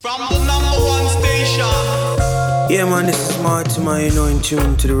From the number one station. Yeah man, this is Martima, you know, in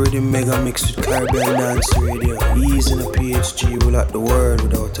tune to the Rhythm Mega Mix with Caribbean Dance Radio. He's in a PhD, we'll at the world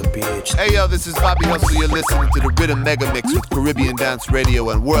without a PhD. Hey yo, this is Bobby Hustle, you're listening to the Rhythm Mega Mix with Caribbean Dance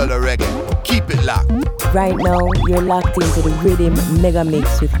Radio and World of Reggae. Keep it locked. Right now, you're locked into the Rhythm Mega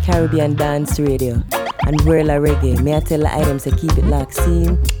Mix with Caribbean Dance Radio and World of Reggae. May I tell the items to keep it locked, see?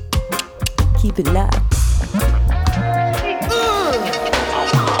 Keep it locked.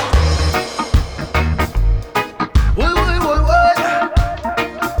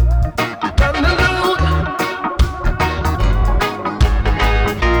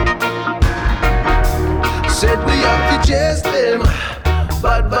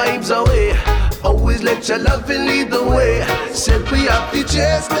 Vibes away, always let your love and lead the way. Said we have to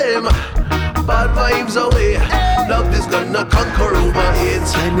chase them, bad vibes away. Love is gonna conquer over it.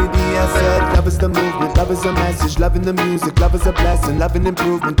 Kennedy has said, love is the movement, love is a message, loving the music, love is a blessing, loving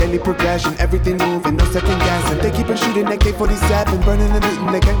improvement, daily progression, everything moving, no second guessing. They keep on shooting like K-47, burning and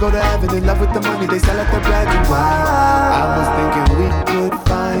looting, they can't go to heaven. In love with the money, they sell out their bread. And wow, I was thinking we could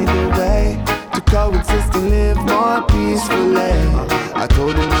find a way to coexist and live more peacefully. I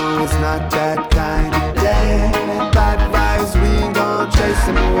told him no, it's not that kind of day. Bad vibes, we ain't gon' chase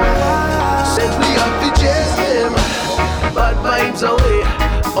them away. Said we have to chase them, bad vibes away.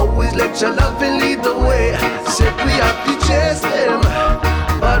 Always let your love and lead the way. Said we have to chase them,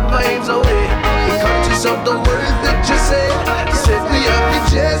 bad vibes away. Be conscious of the words that you say. Said we have to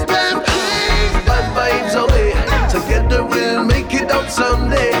chase them, bad vibes away. Together we'll make it out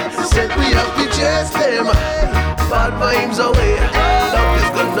someday. Said we have to chase them, bad vibes away. Love is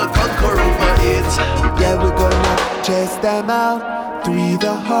gonna conquer over it. Yeah, we're gonna chase them out, three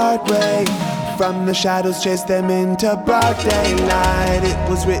the hard way. From the shadows, chase them into broad daylight. It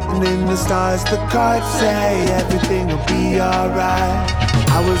was written in the stars, the cards say everything will be alright.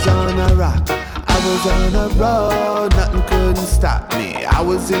 I was on a rock, I was on a road, nothing couldn't stop me. I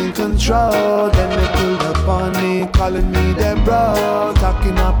was in control, then they pulled up on me, calling me their bro,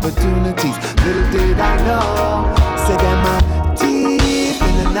 talking opportunities. Little did I know, say them my deep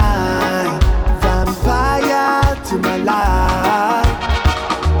in the night, vampire to my life.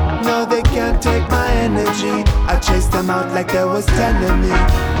 No, they can't take my energy. I chased them out like there was 10 of me.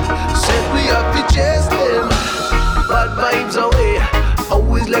 Said we have to chase them, bad vibes away.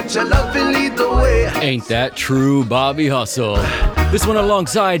 Always let your love and lead the way. Ain't that true, Bobby Hustle? This one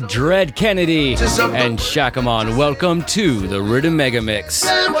alongside Dread Kennedy and Shakaman. Welcome to the Rhythm Mega Mix.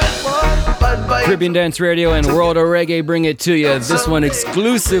 Caribbean Dance Radio and World of Reggae bring it to you. This one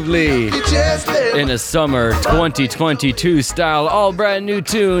exclusively in a summer 2022 style. All brand new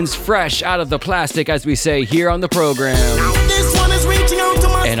tunes, fresh out of the plastic, as we say here on the program.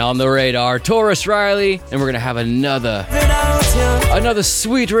 And on the radar, Taurus Riley, and we're gonna have another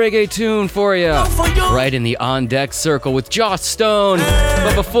sweet reggae tune for you, right in the on deck circle with Joss Stone.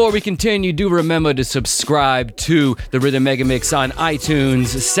 But before we continue, do remember to subscribe to the Rhythm Mega Mix on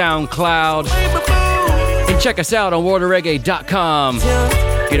iTunes, SoundCloud, and check us out on worldofreggae.com.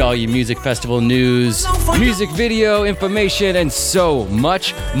 Get all your music festival news, music video information, and so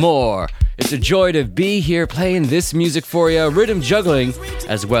much more. It's a joy to be here playing this music for you, rhythm juggling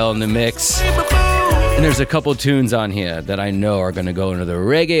as well in the mix. And there's a couple tunes on here that I know are going to go into the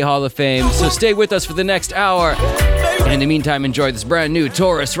Reggae Hall of Fame, so stay with us for the next hour. And in the meantime, enjoy this brand new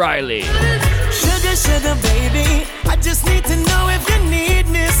Taurus Riley. Sugar, sugar, baby, I just need to know if you need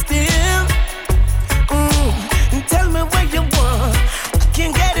me still. Tell me what you want, I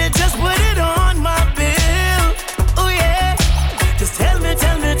can get it, just put it on my bill. Oh yeah, just tell me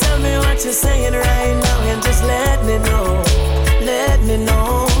what you're saying right now, and just let me know.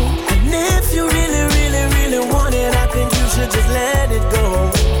 And if you really want it, I think you should just let it go,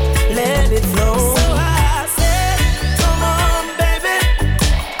 let it flow. So I said, come on, baby,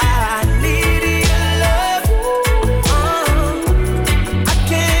 I need your love. I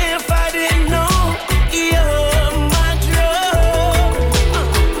can't fight it, no, you're my drug.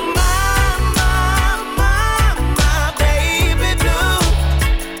 My baby blue.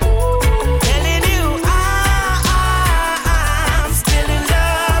 Telling you I'm still in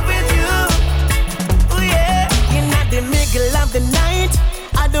love with you. Oh yeah, you're not the middle of the night.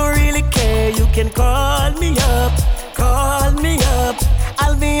 I don't really care. You can call me up.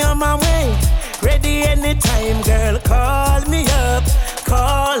 I'll be on my way, ready anytime, girl. Call me up.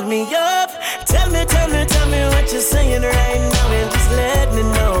 Tell me what you're saying right now, and just let me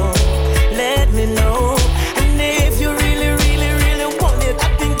know. And if you really want it,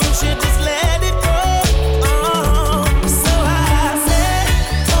 I think you should just let it go. So I said,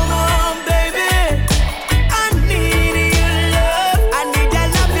 come on, baby, I need your love. I need your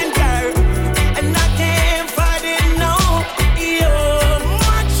love.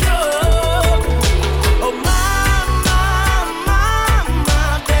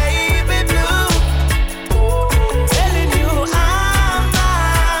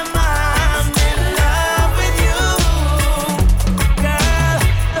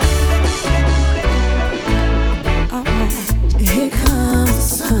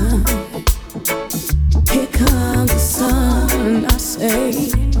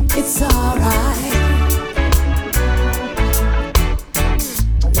 it's alright.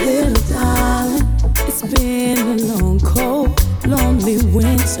 Little darling, it's been a long, cold, lonely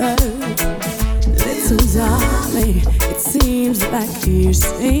winter. Little darling, it seems like years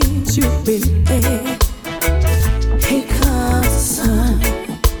since you've been there. Here comes the sun,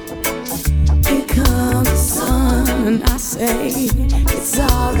 here comes the sun, and I say it's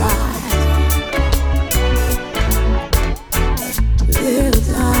alright. Little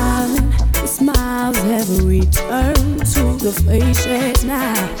darling, the smiles have returned to the faces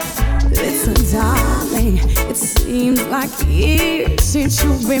now. Listen, darling, it seems like years since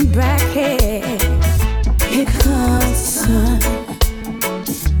you've been back here. Here comes the sun,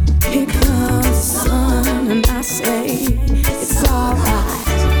 here comes the sun, and I say it's alright,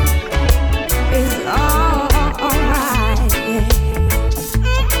 it's alright, yeah.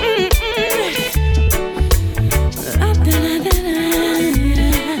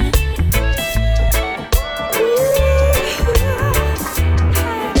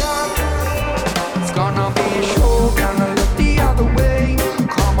 It's gonna be a show, gonna look the other way.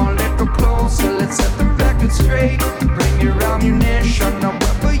 Come on, let go closer, let's set the record straight. Bring your ammunition, now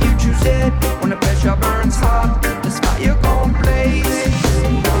whether you choose it. When the pressure burns hot, the fire gon'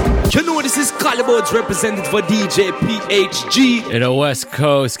 blaze. You know this is Calibo's represented for DJ PHG. In a West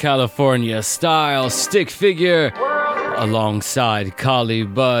Coast, California style stick figure alongside Collie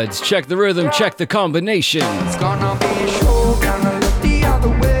Buds. Check the rhythm, check the combination. It's gonna be a show, gonna look the other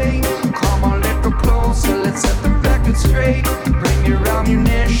way. Come on, let go closer, let's set the record straight. Bring your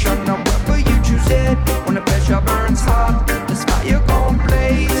ammunition, now whether you choose it. When the pressure burns hot, the fire gon'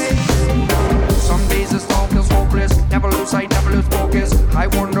 blaze. Some days it's all feels hopeless. Never lose sight, never lose focus. I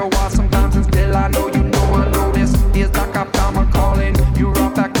wonder why sometimes and still I know you know I know this. It's like I'm calling. You're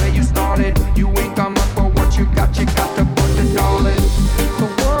right back where you started. You ain't come up for what you got to put it all in. The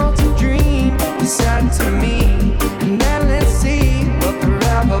world's a dream, you said to me. And then let's see what they're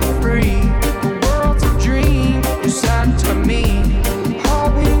ever free. The world's a dream, you said to me. All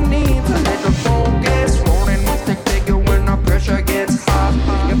we need to let the focus rolling with the figure when the pressure gets hot.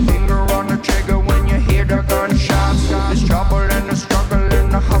 Your finger on the trigger when you hear the gunshots. There's trouble and the struggle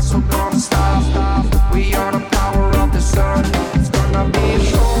and the hustle don't stop. We are the power of the sun. It's gonna be a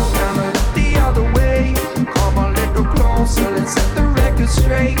show, gonna look the other way. Come a little closer, let's set the record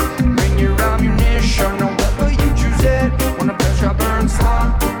straight. Bring your ammunition, no whether you choose it. When the pressure burns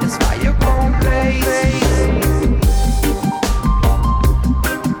hot, this fire gon' blaze.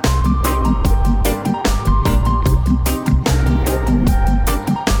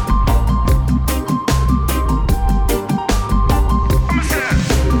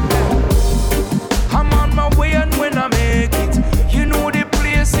 I'm on my way, and when I make it, you know the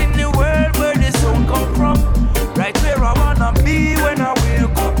place in the world where the sound come from. Right where I wanna be when I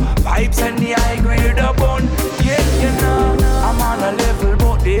wake up. Vibes and the high grade upon. Yeah, you know, I'm on a level,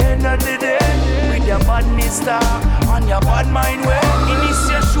 but the end of the day, with your badness star on your bad mind way. In this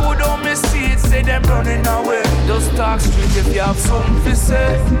your show, don't miss it, say them running away. Just talk straight if you have something to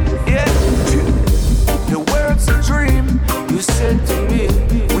say. Yeah. The world's a dream, you said to me.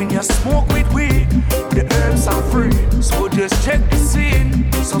 When you smoke with weed, the herbs are free. So just check the scene,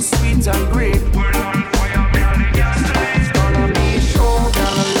 so sweet and green. We're on fire, it's gonna be a show,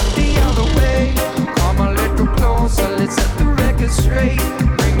 gonna look the other way. Come a little closer, let's set the record straight.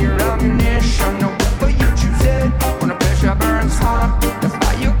 Bring your ammunition, no whether you choose it. When the pressure burns hot, the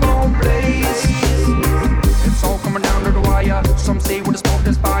fire gon' blaze. It's all coming down to the wire. Some say with the smoke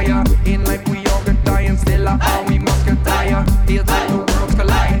there's fire. In life we all gonna die and still how we must get tired. Feels like the worlds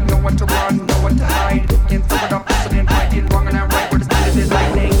collide. No one to run, no one to hide. Can't throw it up, precedent, fighting wrong and right where the spirit is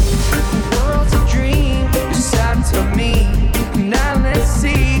lightning. The world's a dream, you said to me. Now let's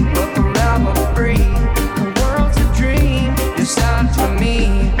see what we're ever free. The world's a dream, you said to me.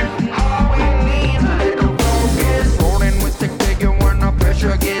 All we need is a little focus. Rolling with the figure when the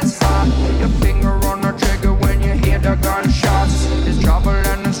pressure gets hot. Your finger on the trigger when you hear the gunshots. There's trouble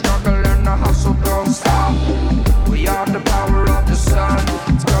and the struggle and the hustle don't stop. We are the power of the sun.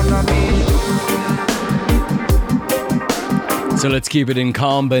 It's gonna be. So let's keep it in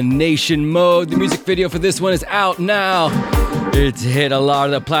combination mode. The music video for this one is out now. It's hit a lot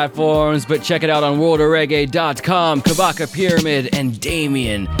of the platforms, but check it out on worldofreggae.com. Kabaka Pyramid and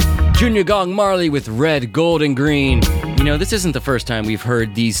Damien. Junior Gong Marley with Red, Gold, and Green. You know, this isn't the first time we've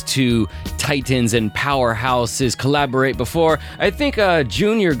heard these two titans and powerhouses collaborate before. I think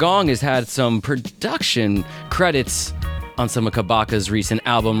Junior Gong has had some production credits on some of Kabaka's recent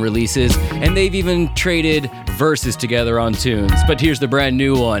album releases, and they've even traded verses together on tunes. But here's the brand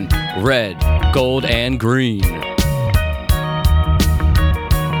new one, Red, Gold, and Green.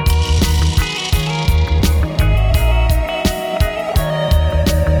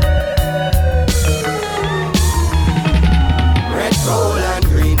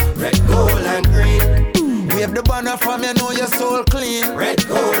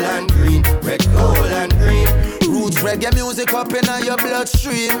 red, gold and green. Roots reggae music up in your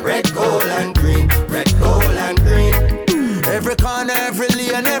bloodstream. Red, gold and green, red, gold and green. Every corner, every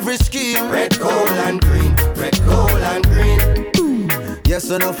lane, every scheme. Red, gold and green, red, gold and green. Yes,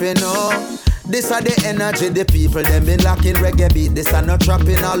 enough you know. This are the energy, the people, them been locking reggae beat. This are not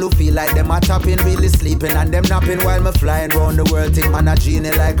trapping, all who feel like them are tapping, really sleeping and them napping while me flying round the world. Think man a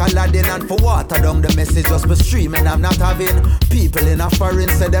genie like Aladdin, and for water down the message just be streaming. I'm not having people in a foreign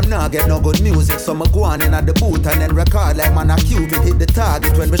say them not get no good music, so me go on in at the booth and then record like man a Cupid. Hit the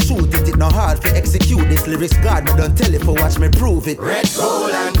target when we shoot it, it no hard to execute this lyrics. God me don't tell it for watch me prove it. Red,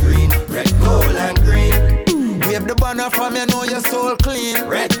 gold and green, red, gold and green. Wave the banner from you know your soul clean.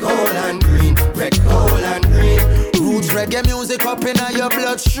 Red, gold and green, red, gold and green. Roots reggae music up in your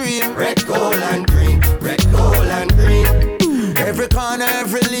bloodstream. Red, gold and green, red, gold and green. Every corner,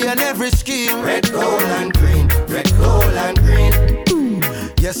 every lane, every scheme. Red, gold and green, red, gold and green.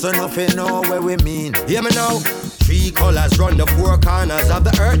 Yes or nothing know where we mean. Hear me now. 3 colors run the 4 corners of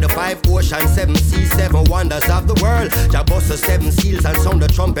the earth, the 5 oceans, 7 seas, 7 wonders of the world. Jah bust the 7 seals and sound the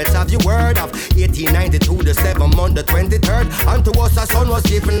trumpets of your word. Of 1892, the 7th month, the 23rd. Unto us a son was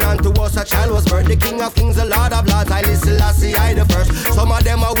given, unto us a child was birthed. The King of Kings, the Lord of Lords, I listen, I see I the first. Some of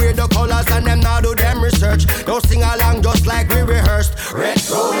them are weird the colors and them now do them research. Don't sing along just like we rehearsed. Red,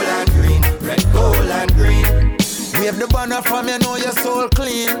 gold and green, red, gold and green. Wave the banner from you know your soul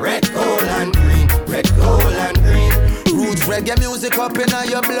clean. Red, gold and green, red, gold and green. Roots reggae music up in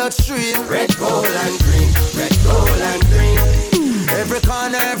your bloodstream. Red, gold and green, red, gold and green. Every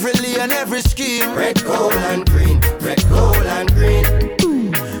corner, every lane, every scheme. Red, gold and green, red, gold and green.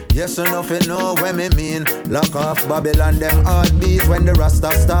 Yes enough you know what me mean. Lock off Babylon them heartbeat. When the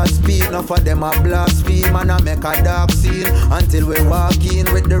Rasta start speak, enough of them a blaspheme and I make a dark scene. Until we walk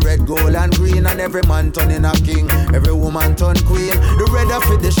in with the red, gold and green. And every man turn in a king, every woman turn queen. The red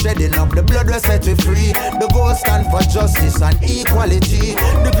for the shedding of the blood will set we free. The gold stand for justice and equality.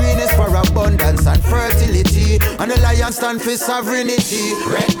 The green is for abundance and fertility. And the lion stand for sovereignty.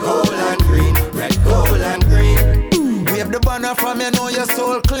 Red, gold and green, red, gold and green. Wave the banner from you know your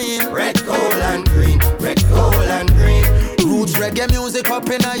soul clean. Red, gold and green, red, gold and green. Roots reggae music up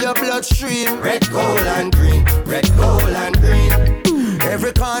in your bloodstream. Red, gold and green, red, gold and green.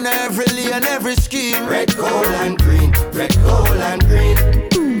 Every corner, every lane, every scheme. Red, gold and green, red, gold and green.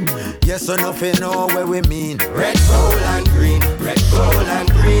 Yes enough you know where we mean. Red, gold and green, red, gold and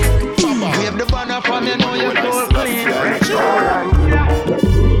green. Wave the banner from you know your soul clean. Red, gold and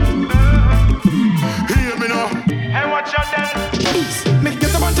green. Hear me now. Hey, watch out then. Me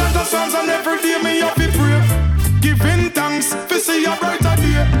get a bunch of songs and every day me have to pray. Giving thanks for see a brighter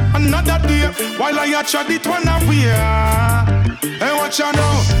day, another day. While I chat it one away. Hey, watch out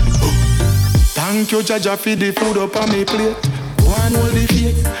now. Thank you, Jaja, for the food up on me plate. Go and hold the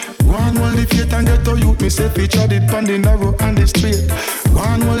faith. Go and hold the faith and get to youth. Me say feature it on the narrow and the straight. Go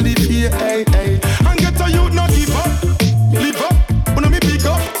and hold the faith, hey, hey. And get to youth, not give up. Live up, when me pick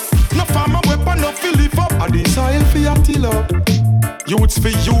up. No farmer weapon, no feel live up. A the soil for your till up. Youths for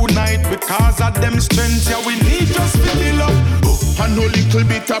unite because of them strength. Yeah, we need just to fill up. I know little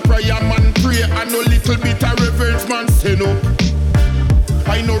bit of prayer man pray. I know little bit of reverence man say no.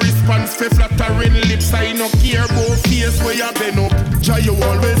 I know response for flattering lips. I no care about face where you been up. Jah, you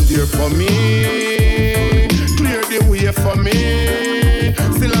always there for me. Clear the way for me.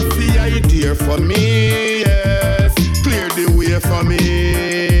 Still I see I there for me. Yes, clear the way for me.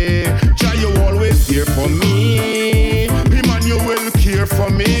 Jah, you always here for me. Emmanuel care for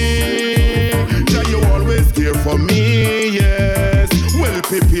me. Jah, you always there for me. Yes, well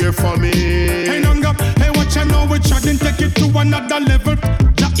prepare for me. Hey, Nanga, hey, watch I know we dragging, take it to another level.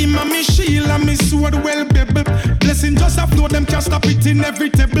 Jah, him and me shield and me sword well baby. Blessing just a flow, them can't stop it in every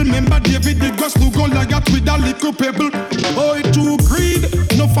table. Remember David, the ghost who go like that with a little pebble. Oh, it too greed,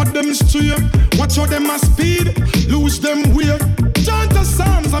 enough of them straight. Watch how them a speed, lose them way. Chant the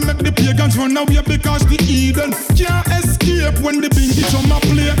psalms and make the pagans run away because the Eden can't escape when the bingy drum a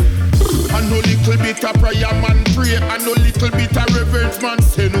play. I know little bit of prayer man pray. I know little bit of reverence man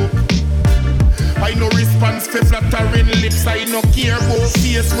say no. I know response for flattering lips. I no care about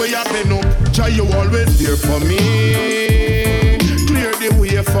face where you been up. Jah, you always there for me. Clear the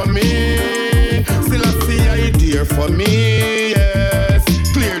way for me. Still I see I there for me. Yes,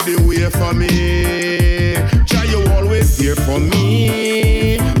 clear the way for me. Jah, you always here for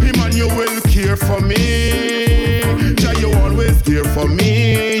me. Emmanuel care for me. Jah, you always there for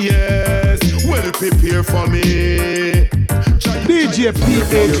me. Yes, well prepare for me. DJ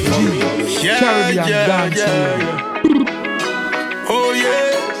PHG, Caribbean Dance. Oh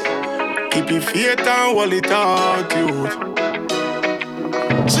yeah, keep your faith and hold it out, youth.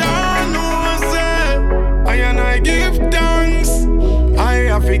 Jah know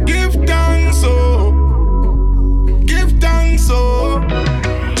fi give thanks, oh. Give thanks, oh.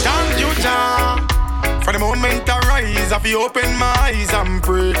 Thank you, Jah. For the moment I rise, I fi open my eyes and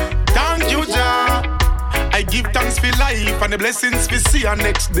pray. Thank you, Jah. I give thanks for life and the blessings we see our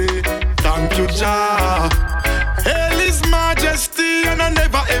next day. Thank you, Jah. Hail His Majesty and I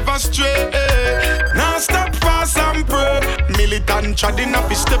never ever stray. Now stop fast and pray. Militant treading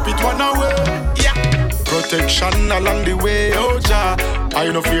up, step it one away. Yeah. Protection along the way, oh Jah. I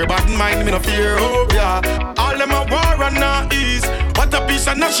no fear bad mind, me no fear, oh yeah. All them a war and not ease. What a piece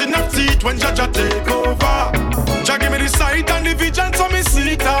of gnashing of teeth when Jah take over. Jah give me the sight and the vision so me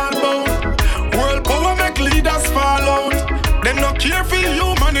see it all about. World power make leaders fall out. Them no care for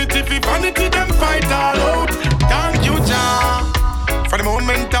humanity, for vanity them fight all out. Thank you, Jah. For the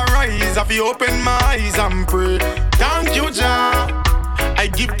moment I rise, I feel open my eyes and pray. Thank you, Jah. I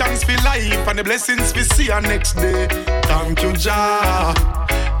give thanks for life and the blessings we see our next day. Thank you, Jah.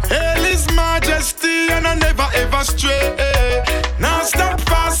 Hail His Majesty and I never ever stray. Now stop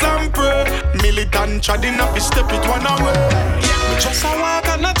fast and pray. Militant treading up, step it one away. Me just a walk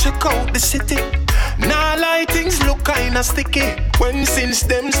and I check out the city. Now lie, things look kinda sticky. When since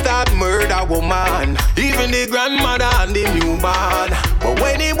them start murder woman, even the grandmother and the newborn. But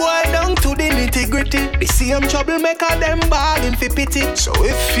when it boil down to the nitty gritty, they see them troublemaker, them balling for pity. So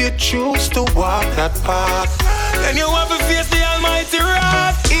if you choose to walk that path, then you have to face the almighty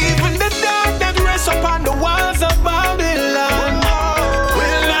wrath. Even the dark that rests upon the walls of Babylon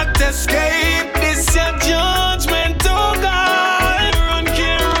will not escape this your judgment, oh God.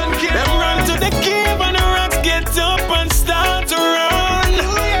 Them run to the cave and the rocks get up and start to run.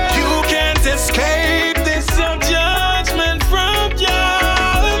 You can't escape this your judgment from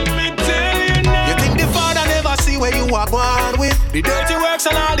God. Let me tell you now. You think the Father never see where you are born with? The dirty works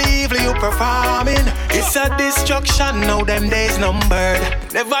and all the evil you performing. It's a destruction, now them days numbered.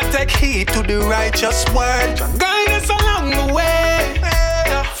 Never take heed to the righteous word. Guide us along the way.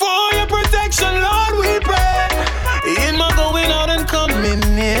 For your protection, Lord, we pray. In my going out and coming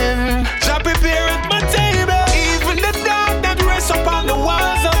in, Jah prepare at my table. Even the dark that rests upon the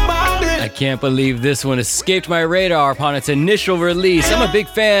walls of Babylon. I can't believe this one escaped my radar upon its initial release. I'm a big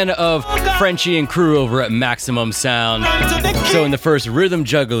fan of Frenchie and crew over at Maximum Sound. So in the first rhythm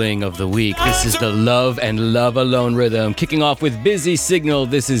juggling of the week, this is the Love and Love Alone rhythm. Kicking off with Busy Signal,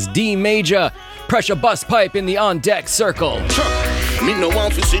 this is D Major. Pressure bus pipe in the on deck circle. Me no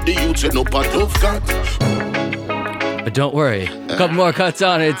want to see the youth in no part of God. But don't worry, a couple more cuts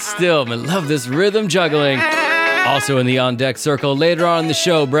on it still. I love this rhythm juggling. Also in the on deck circle, later on in the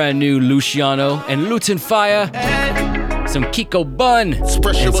show, brand new Luciano and Luton Fire. Some Kiko Bun and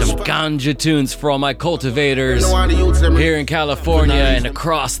some ganja tunes for all my cultivators here in California and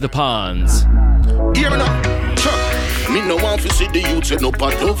across the ponds. Me no want to see the youth in no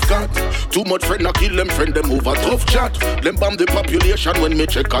part of God. Too much friend a kill them friend, them over tough chat. Them bomb the population when me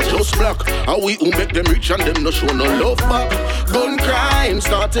check a just black. How we who make them rich and them no show no love back. Gun crime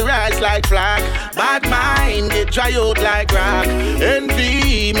start to rise like flag. Bad mind get dry out like rock.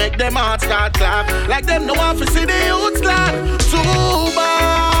 Envy make them heart start clap. Like them no want to see the youth glad. Too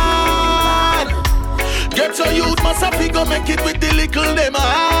bad. Get your youth must have to go make it with the little them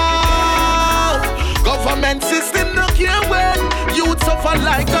out. Government system no care when youth suffer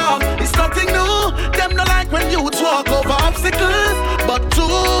like dog. It's nothing new. Them no like when youth walk over obstacles. But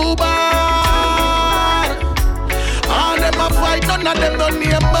too bad. All them a fight, none of them no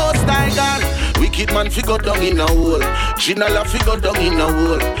name most I got. Wicked man figure down in a hole. Chinala figure down in a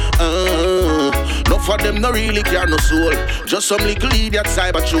hole. No for them no really care no soul. Just some little idiot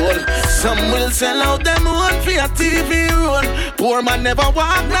cyber troll. Some will sell out them own for a TV run. Poor man never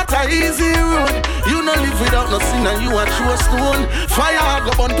walk, not a easy road. You no live without no sin and you a true stone. Fire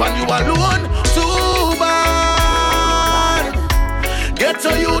go burn pan you alone. Too bad. Get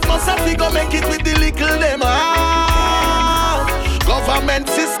your youth must have to go make it with the little them out. Government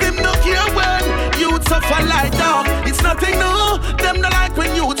system no care when youth suffer like dog. It's nothing new. Them no like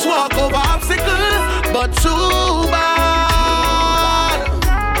when youth walk over obstacles. But too bad.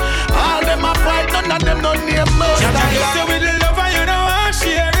 All them a fight, none of them no name most. You with the love and you know I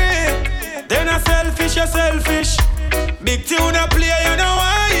share it. Then a selfish, you're selfish. Big tune a play, you know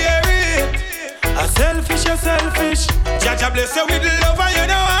I hear it. A selfish, you're selfish. Jah bless you with the love and you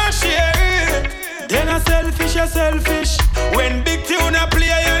know I share it. Then a selfish, you're selfish. When big tune a play,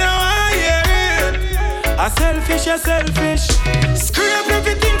 you know I hear it. A selfish, you're selfish. Scrape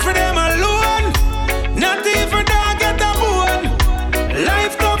everything for them alone. Not even dog get a bone.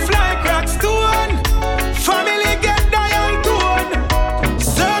 Life tough like rock stone. Family get die on tone.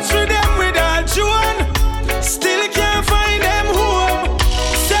 Search for them with all June. Still can't find them home.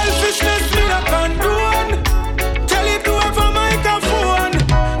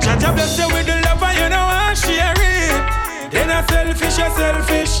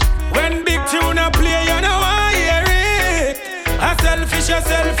 selfish, you're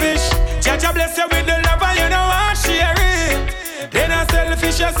selfish. Jaja bless you with the love and you know I share it. Then a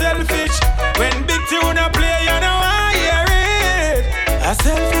selfish, you're selfish. When big tune a play, you know I hear it. A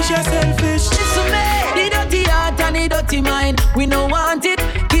selfish, you're selfish. Listen me, the dirty heart and the dirty mind, we no want it.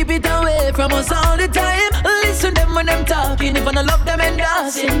 Keep it away from us all the time. Listen them when them talking. If I don't love them and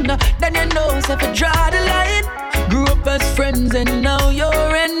dancing, then you know so if you draw the line. Grew up as friends and now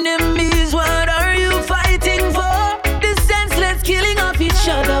you're enemies. What are you fighting for? This senseless killing of each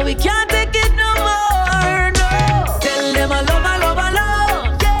other, we can't take it no more. No, tell them I love, I love, I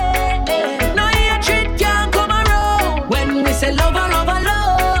love. Yeah, no hatred can't come around. When we say love, I love, I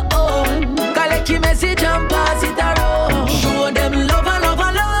love, collect your message and pass it around. Show them love, I love,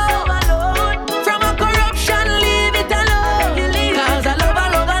 I love. From a corruption, leave it alone. Cause I love, I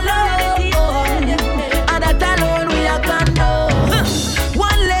love, I love. And that alone we are condone.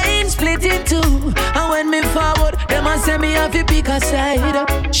 One lane split in two. And when me forward, them a say me have to pick a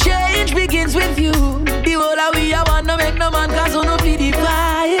side. Change begins with you. The whole of we are want to make no man cause we no be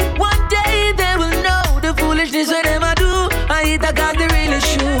divided. One day they will know the foolishness when them a do. I hit a cause they really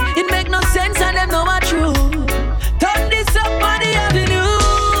true. It make no sense and them know what true. Turn this up on the avenue.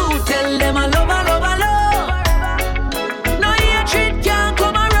 Tell them I love, I love, I love. No hatred can't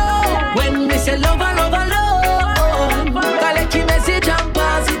come around. When we say love, I love, I love. Collect your message and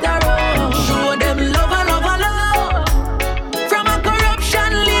pass it around. Show them love, I love, I love. From a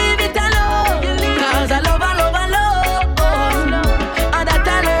corruption, leave it alone. Cause I love, I love, I love. And that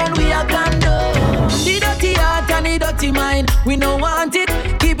alone we are condone. The dirty heart and the dirty mind, we no want it.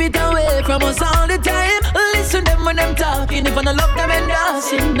 Keep it away from us all the time. Listen them when them talking. If I don't love them and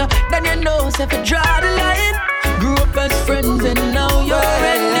dancing, then you know so if you draw the line. Grew up as friends and now you're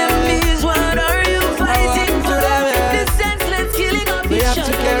enemies. What are you fighting for? This senseless killing of each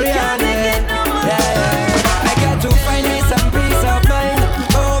other, we can't make it no more. I got to find me some peace of mind.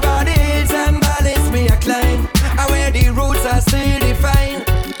 Over the hills and valleys me a climb. And where the roots are still defined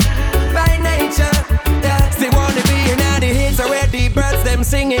by nature. Still wanna be in the hills where the birds them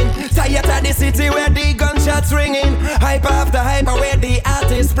singing. Tired of the city where the gunshots ringing. Hype after hype where the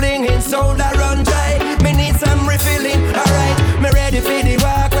artists blinging. Soul that run dry, me need some refilling. Alright, me ready for the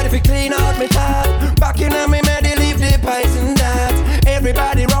walk, ready for clean out me top. Back in on me, ready leave the pies and that.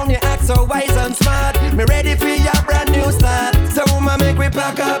 Everybody round you act so wise and smart. Me ready for your brand new start. So woman make we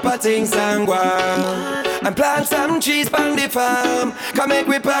pack up a things and go and plant some trees on the farm. Come make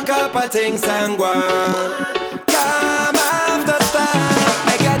we pack up a things and go. Come after storm.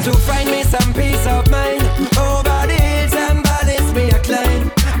 I got to find me some peace of mind. Over the hills and valleys me a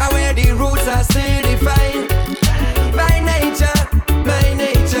climb. And where the roots are still defined by nature, by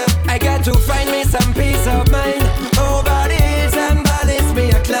nature. I got to find me some peace of mind. Over the hills and valleys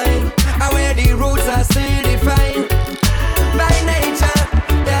me a climb. And where the roots are still defined by nature,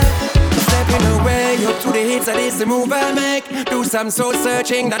 yeah. Stepping away up to the hits, that is the move I make. Do some soul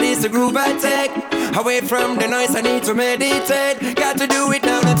searching, that is the groove I take. Away from the noise, I need to meditate. Got to do it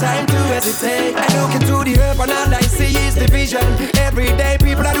now, no time to hesitate. I look into the earth and all I see is division. Every day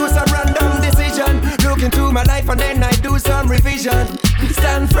people I do some random decision. Look into my life and then I do some revision.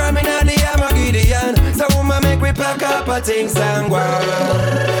 Stand firm in the Armageddon. So woman make we pack up our things and go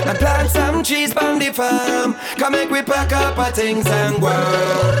and plant some trees on the farm. Come make we pack up our things and go.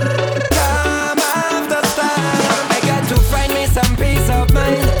 Come after storm. I got to find me some peace of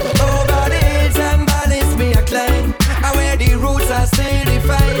mind. Over the hills and valleys me a climb. And where the roots are still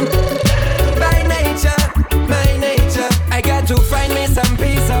defined by nature, by nature. I got to find me some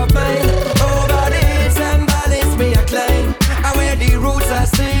peace of mind. Over the hills and valleys me a climb. And where the roots are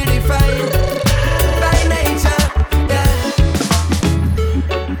still defined by nature, yeah.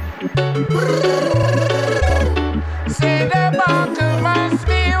 Say the buckle must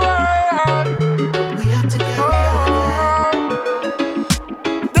be worn. We have to get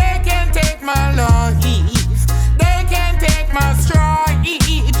They can take my life. They can take my stride.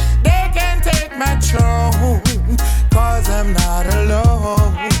 They can take my throne. Cause I'm not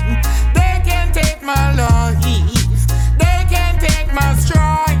alone. They can take my life. They can take my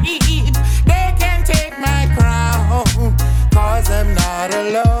stride. They can take my crown. Cause I'm not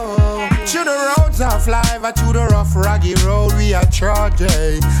alone. To the roads of life, to the rough, rocky road we are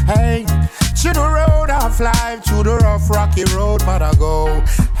trudging. Hey, to the road of life, to the rough, rocky road, man, I go.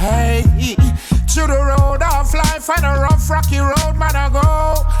 Hey, to the road of life and the rough, rocky road, man, I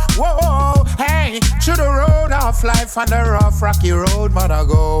go. Whoa, hey, to the road of life and the rough, rocky road, man, I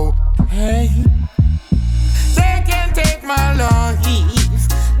go. Hey, they can take my life,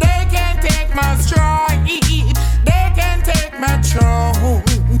 they can take my stride, they can take my throne.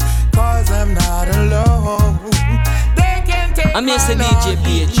 Cause I'm not alone. They can take I'm here say DJ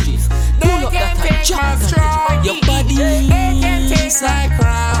PhD. Pull up that and jump. Your body is like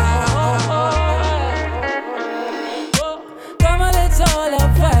Come on, let's all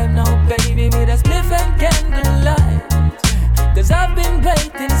have vibe now, baby, with a spliff and candlelight. Cause I've been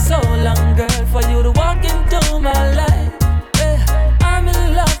waiting so long, girl, for you to walk into my life. I'm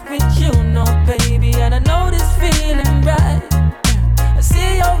in love with you, no, baby, and I know this feeling right. I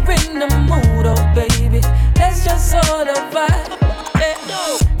see you're in the mood, oh, baby, let's just all the vibe.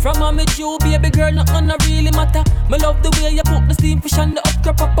 From I met you, baby girl, nothing really matter. Me love the way you put the steam fish on the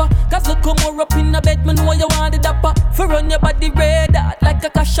okra papa. Cause look how more up in the bed, me know you want the dapper. For run your body red hot like a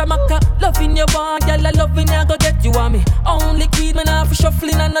kashamaka. Loving your bond, girl, I loving you, go get you on me. Only queen, man, I for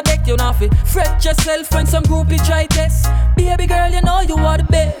shuffling on the deck, you know fi fret yourself when some groupie try test. Baby girl, you know you are the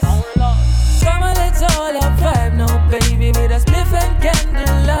best. Come on, let's all have vibe now, baby, with a spliff and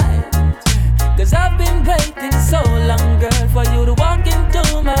candlelight. Cause I've been waiting so long, girl, for you to walk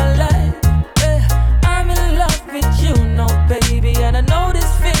into my life. I'm in love with you, no, baby, and I know this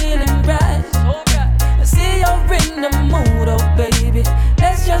feeling right. I see you're in the mood, oh, baby,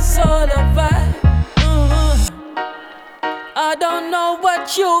 let's just all the vibe. I don't know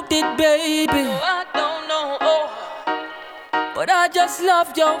what you did, baby. I don't know, but I just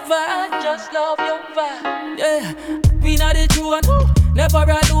love your vibe. Yeah, we not the true one, never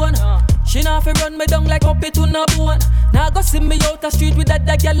alone. She not fi run me down like puppy to no bone. Now go see me out the street with that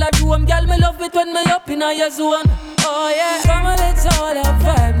gyal a room. Gyal, me love it when me up in your zone. Oh yeah, come on, let's all have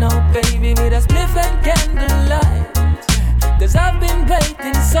vibe now, baby, with a spliff and candlelight. Cause I've been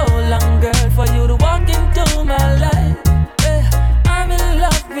waiting so long, girl, for you to walk into my life. I'm in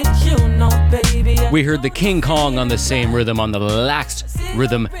love with you, no, baby. We heard the King Kong on the same rhythm on the last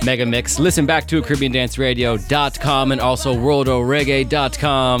Rhythm Mega Mix. Listen back to CaribbeanDanceRadio.com and also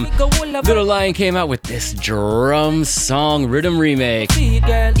WorldOfReggae.com. Little Lion came out with this drum song rhythm remake.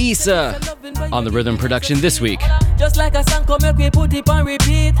 Issa on the rhythm production this week. Just like a song, come we put it on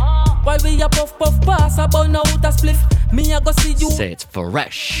repeat. While we a puff pass about now out a spliff. Me I go see you. Say it's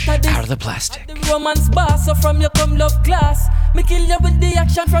fresh out of the plastic. The romance bar, so from your come love class. Me kill you with the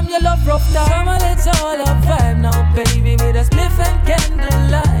action from your love rough down. Come on, let's all have vibe now, baby, with a spliff and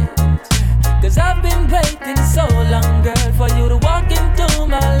candlelight. Cause I've been waiting so long, girl, for you to walk into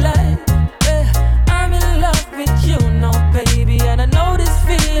my life. I'm in love with you, no, baby, and I know this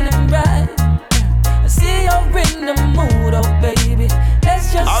feeling right. I see you're in the mood, oh, baby,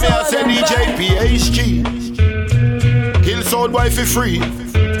 let's just I'm here say DJ PhD. Kill sound boy for free,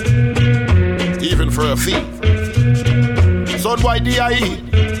 even for a fee. Sound boy DIE.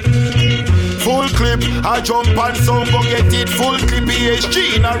 Full clip, I jump and sound go get it. Full clip,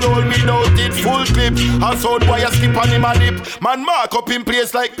 PhD in a roll without it. Full clip, I sound boy a skip on him a lip. Man mark up in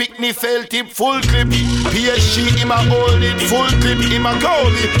place like picnic fell tip. Full clip, PhD him a hold it. Full clip, him a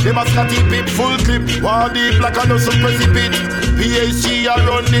call it. Them a scotty pip. Full clip, one deep like a nussle precipice. PhD a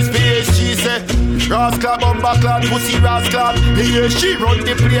run this, PhD say rascal, bumper clad, pussy rascal. PhD run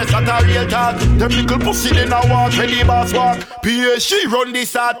the place at a real talk. Them little pussy then a walk when the boss walk. PhD run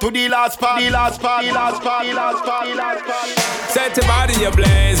this out to the last part. Set your body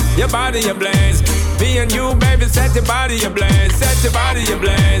ablaze, your body ablaze. Me and you, baby, set your body ablaze. Set your body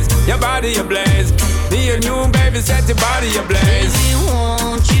ablaze, your body ablaze. Me and you, baby, set your body ablaze. Baby,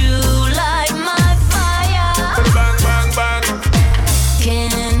 won't you light my fire? Bang, bang, bang.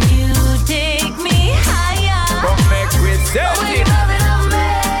 Can you take me higher? Come make we set it. When you love it on me,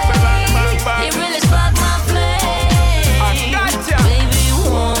 bang, bang, bang. It really spark my flame. I gotcha. Baby,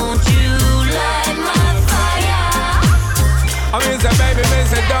 won't you light my fire? I mean, say, baby, me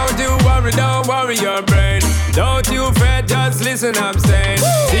say, don't worry your brain. Don't you fret, just listen, I'm saying.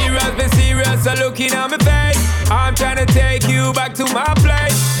 Serious, be serious, so looking at my face. I'm trying to take you back to my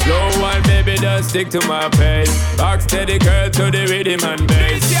place. Slow one, baby, just stick to my pace. Rock steady, girl, to the rhythm and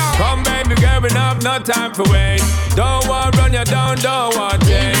bass. Come, baby, girl, enough, no time for wait. Don't want run you down, don't want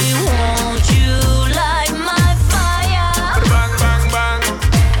change. Baby, won't you light my fire? Bang, bang, bang.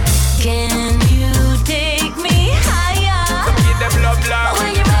 Can you take me higher? Come get them love, love.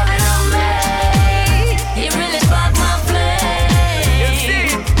 When you rub it on me, it really spark my flame. You see?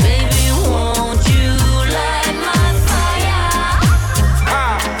 Baby, won't you light my fire?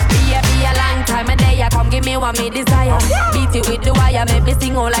 Be a long time a day, come give me what me desire. Beat it with the wire, make me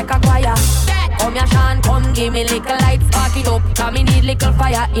sing out like a choir. Come here, Sean, come give me little light, spark it up. Cause me need little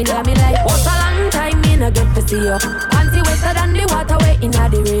fire in me life. What a long time me no get to see you. Panty wetter than the water way in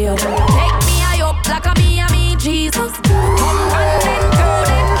the real. Take me high up like a me, Jesus. Come and then to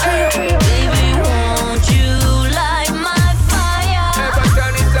them tree. Baby, won't you light my fire? Never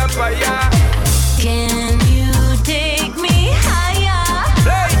turn it up fire. Can you take me higher?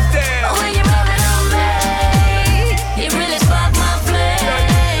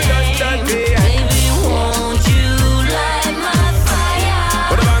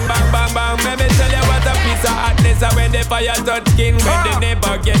 This is when the fire touch skin. When the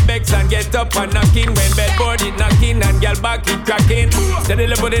neighbor get vexed and get up and knocking. When bedboard it knocking and girl back it cracking.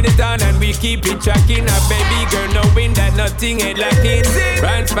 Steadily putting it on and we keep it tracking. A baby girl knowing that nothing ain't lacking.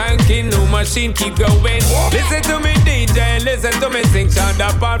 Brand spanking, new machine keep going. Listen to me DJ, listen to me sing. Sound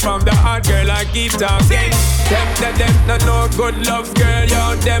apart from the hard girl I keep talking. Them no know good love girl.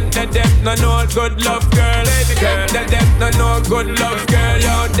 Yo, them no know good love girl. Them no know good love girl.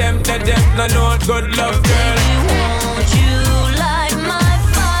 Yo, them no know good love girl. Won't you light my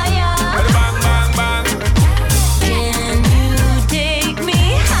fire? Bang, bang, bang. Can you take me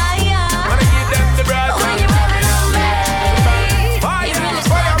higher? Wanna give them the brass. When you're running on me, you really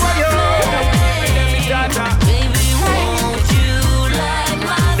spark my flame. Baby, won't you light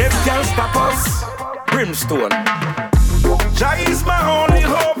my fire? Them can't stop us. Brimstone. Jah is my only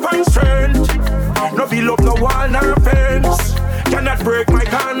hope and strength. No build up no wall nor fence. Cannot break my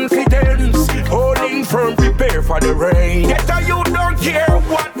confidence. Holding firm, prepare for the rain. Get a you don't care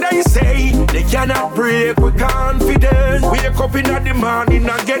what they say. They cannot break with confidence. Wake up in the morning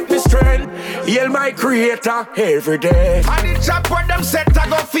and get me strength. Hail my creator every day. And the chop when them set I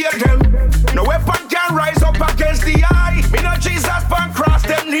go fear them. No weapon can rise up against the eye. Me no Jesus pan cross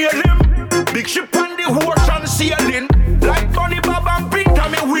them near him. Big ship on the ocean sailing. Like Bunny Bob and Pink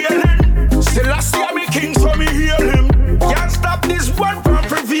and me wailing. Still I see me king so me hear him. Can't stop this one from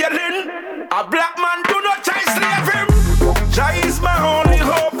prevailing. A black man do not try slave him. Jah is my only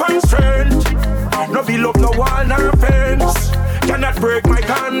hope and strength. No build up no wall nor fence. Cannot break my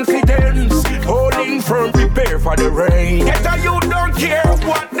confidence. Holding firm, prepare for the rain. Get a you don't care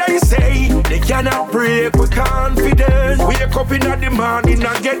what they say. They cannot break with confidence. Wake up in the morning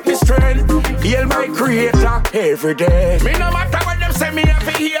and get me strength. Hail my creator every day. Me no matter what them say, me have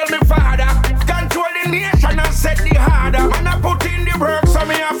to heal me father. Control the nation and set the harder. Man I put in the work so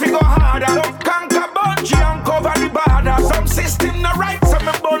me have to go harder. Love conquer bounty and cover the border. Some system no right so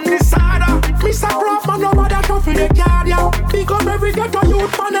me burn this harder. Mr. Prof man no bother tough in the cardio. Pick up every ghetto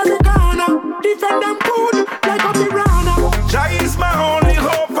youth from every corner. Defend them good like a piranha. Jah is my only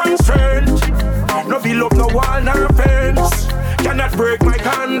hope and strength. No build up no wall nor fence. Cannot break my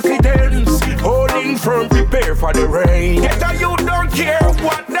confidence. Holding firm, prepare for the rain. Get a you don't care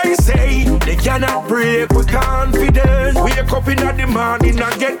what they say. They cannot break with confidence. Wake up in the morning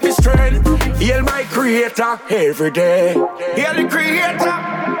and get me strength. Hail my creator every day. Hail the creator.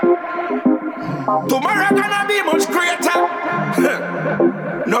 Tomorrow gonna be much greater.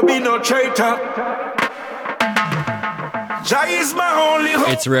 No be no traitor. Jah is my only hope.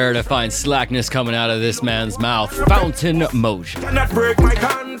 It's rare to find slackness coming out of this man's mouth. Fountain Motion.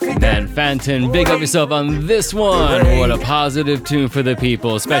 Man, Fanton, big up yourself on this one. What a positive tune for the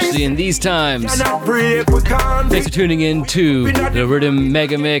people, especially in these times. Thanks for tuning in to the Rhythm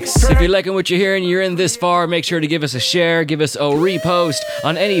Mega Mix. If you're liking what you're hearing, you're in this far, make sure to give us a share, give us a repost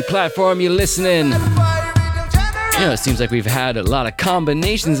on any platform you're listening. You know, it seems like we've had a lot of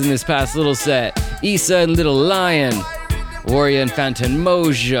combinations in this past little set. Issa and Little Lion, Warrior and Fanton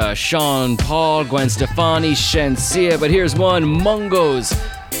Moja, Sean Paul, Gwen Stefani, Shensia. But here's one, Mungos,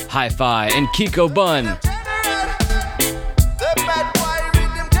 Hi-Fi, and Kiko Bun.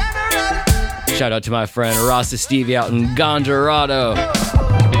 Shout out to my friend Rasta Stevie out in Gondorado.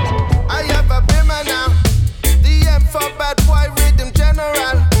 I have a bimmer now. DM for bad boy rhythm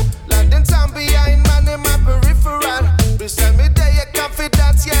general. London town behind man in my peripheral. Beside me there you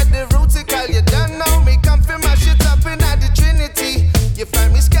confidence, yeah the rootical. You don't know me, come for my shit up in the Trinity. You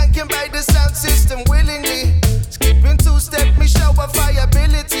find me skanking by the sound system willingly. Skipping two-step, me show a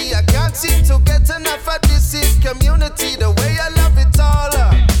viability. I can't seem to get enough of this in community. The way I love it all,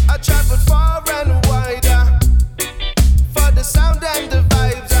 I travel far and wider for the sound and the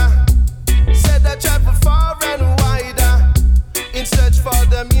vibes. Said I travel far and wider in search for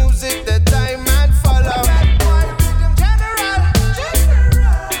the music that I might follow.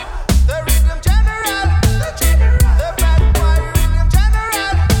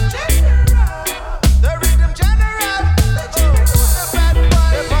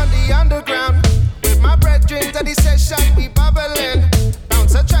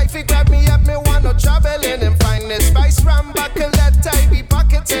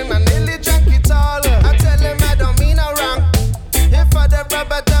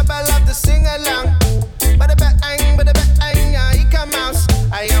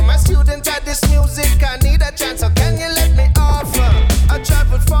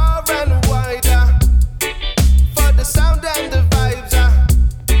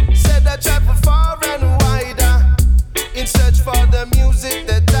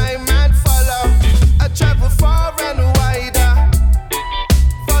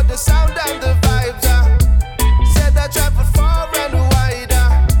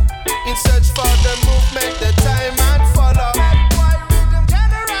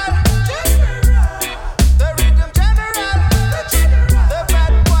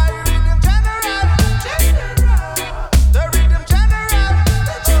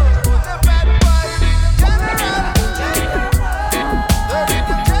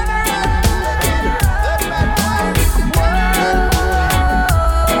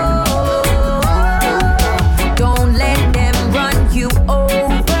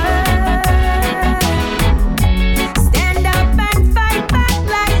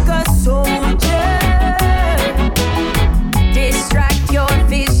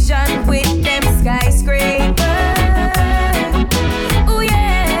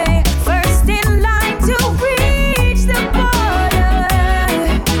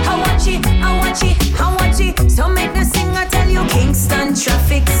 Kingston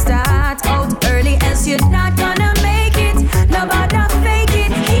traffic start out early, else you're not gonna make it. Nobody fake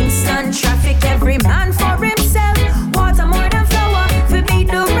it. Kingston traffic, every man for himself. Water more than flour, for beat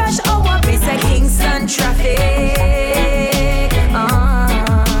the rush hour. It's a Kingston traffic.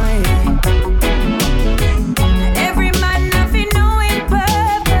 Every man nothing knowing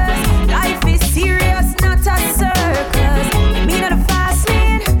purpose. Life is serious, not a circus. Me not a fast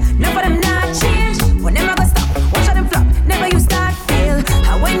lane, none of them not change. When them never stop, watch out them flop. Never you start feel.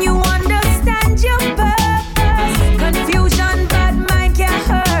 How when you understand your purpose, confusion, bad mind can't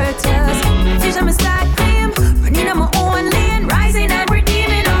hurt us. Vision me start claim, running on my own lane, rising and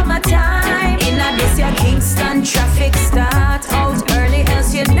redeeming all my time. In a this your Kingston traffic start out early,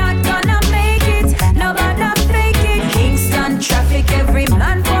 else you're not gonna make it. Nobody fake it. Kingston traffic, every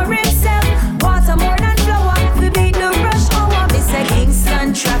man for himself. Water more than flour, we beat the rush hour. This a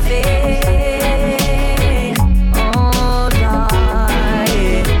Kingston traffic. Oh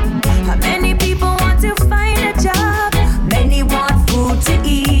Lord, how many people want to find a job? Many want food to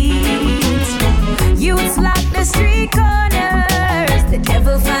eat. Youths lock the street corners. The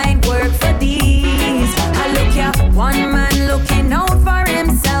devil find work for these. I look at one man looking out for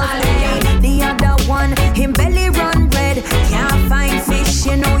himself. The other one, him belly run red. Can't find fish,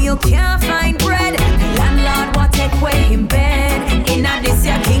 you know you can't find bread. Landlord what take away him bed. In a this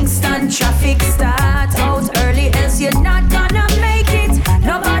year Kingston traffic start out early, else you're not gonna make it.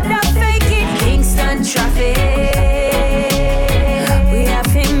 Nobody fake it. Kingston traffic, we have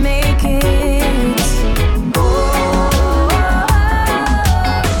to make it.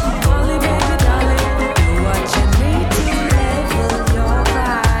 Dolly, baby, darling, do what you need to level your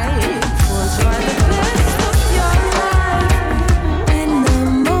vibe. Try the best of your life. When the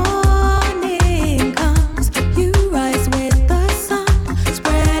morning comes, you rise with the sun,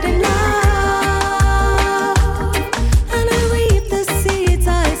 spreading love, and I reap the seeds I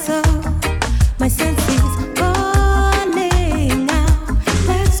sow. My senses calling now.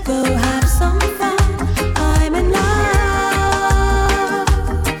 Let's go have some fun. I'm in love.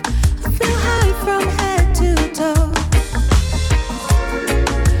 I feel high from head to toe.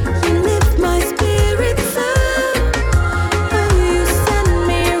 You lift my spirits up. Oh, you send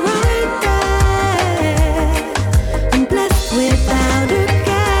me right there. I'm blessed without a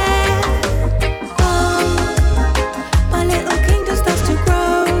care. Oh, my little king just starts to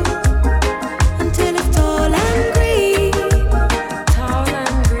grow until it's tall and green. Tall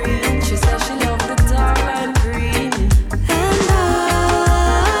and green. She says she loves the tall and green. And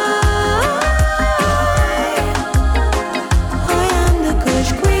I am the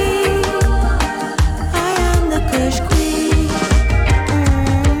Kush Queen. I am the Kush Queen.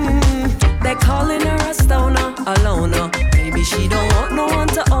 They're calling her a stoner, a loner. Maybe she don't want no one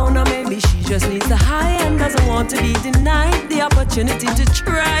to own her. Maybe she just needs a high and doesn't want to be denied the opportunity to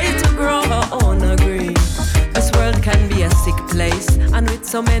try to grow her own green. This world can be a sick place, and with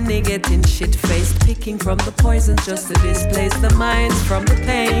so many getting shit-faced, picking from the poison just to displace the minds from the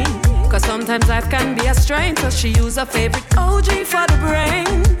pain. Cause sometimes life can be a strain, so she use her favorite OG for the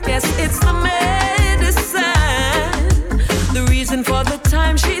brain. Yes, it's the medicine, the reason for the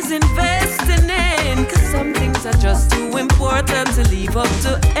time she's investing in. Cause some things are just too important to leave up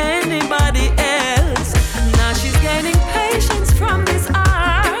to anybody else. Now she's gaining patience from this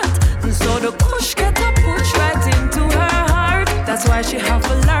art, and so the kush get a push right into her heart. That's why she have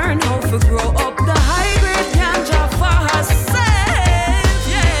to learn how to grow up the high grade ganja for herself.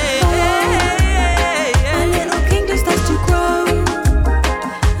 Yeah. My little king just starts to grow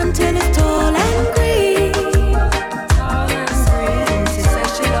until it's tall and green. Tall and green. She says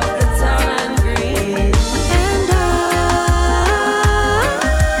she loves the tall and green. And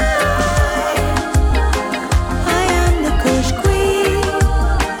I am the Kush Queen.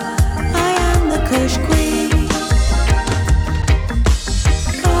 I am the Kush Queen.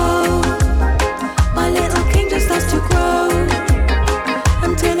 Oh, my little king just starts to grow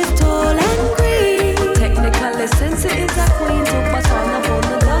until it's tall and green. Technically, since it is a queen, so but all the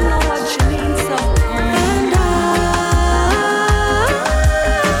woman don't know what she means. So, and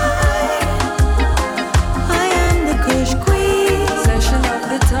I am the Kush Queen. Says she love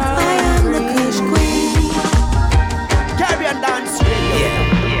the tall. I am the Kush Queen. Caribbean dance radio.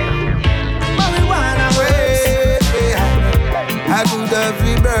 Marijuana way. I could have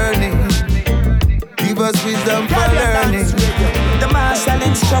been burning. Give us wisdom for learning. The martial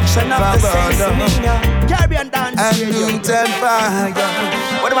instruction of the sense. Caribbean dance and loot and fire.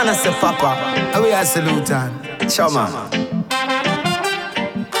 What do I say, Papa? We are saluting. Chama.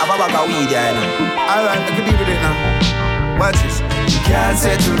 Ababaga weed, yeah, alright, I can deal with it now. Watch this. You can't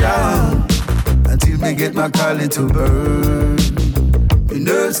settle down until me get my calling to burn.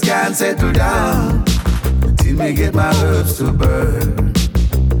 nerves can't settle down till me get my herbs to burn.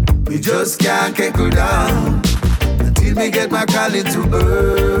 We just can't keckle down until me get my calling to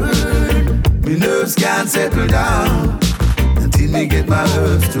burn. Me nerves can't settle down until me get my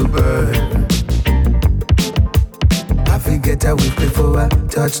herbs to burn. I forget a whip before I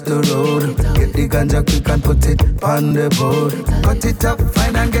touch the road. Get the ganja quick and put it on the board. Cut it up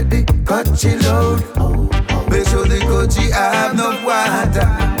fine and get the cutchy load. Make sure the cutchy have no water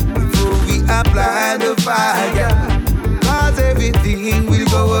before we apply the fire. Cause everything will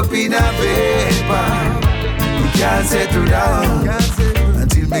go up in a vapor. We can't settle down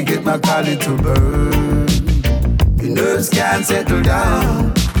until me get my calling to burn. The nerves can't settle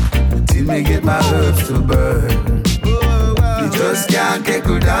down until me get my herbs to burn. We just can't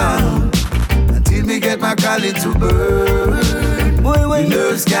keckle down until me get my calling to burn. The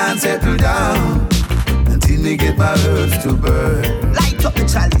nerves can't settle down until me get my herbs to burn. Light up the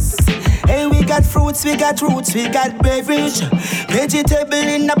chalice. Hey, we got fruits, we got roots, we got beverage. Vegetable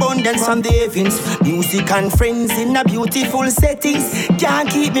in abundance from the heavens. Music and friends in a beautiful settings. Can't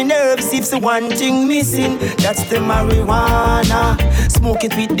keep me nerves if the one thing missing. That's the marijuana. Smoke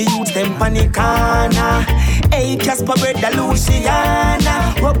it with the youths, them panicana. Hey, Casper, Brother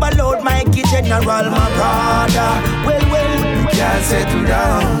Luciana. Rubber load, Mikey General, my brother. Well, we can't settle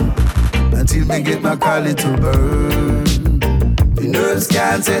down until me get my calling to burn. The nerves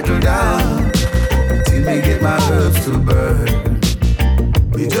can't settle down until me get my herbs to burn.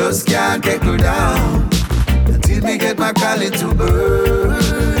 We just can't keckle down until me get my calling to burn.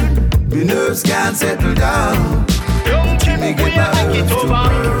 The nerves can't settle down until me get my herbs to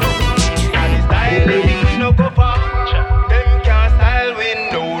burn. No go far. Them can't style win.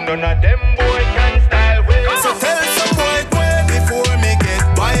 No, none of them boy can style win. So tell some boy where before me get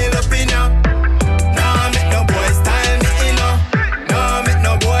wild up in ya. Nah, make no boy style me in ya. Nah, make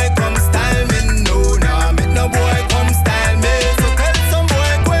no boy come style me. No, nah, make no boy come style me. So tell some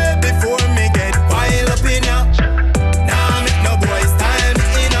boy where before me get wild up in ya. Nah, make no boy style me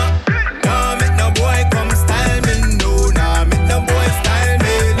in ya. Nah, make no boy come style me. No, nah, make no boy style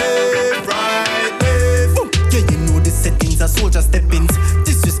me. Left, right, left. Yeah, you know the settings are soldier steppings.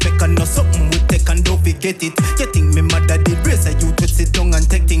 Disrespect and no something we take and don't forget it. You think me mother did raise a youth to sit down and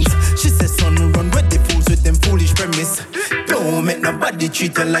take things. She says son run with the fools with them foolish premise. Don't make nobody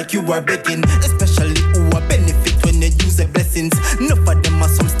treat you like you are begging. Especially who are benefit when you use the blessings. Enough of them are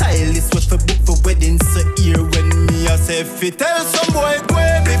some stylists with a book for weddings. So here when me I say fit tell some boy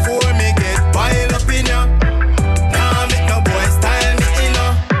way before me get wild up in ya. Nah, make no boy style me in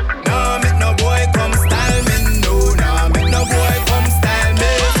ya. Nah, make no boy come style me. No, nah, make no boy come style me.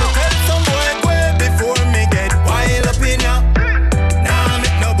 So tell some boy way before me get wild up in ya. Nah,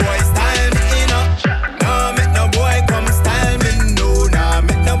 make no boy style me in ya. Nah, make no boy come style me. No, nah,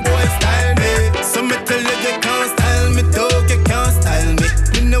 make no boy style me. So me tell you can't style me, dog, you can't style me.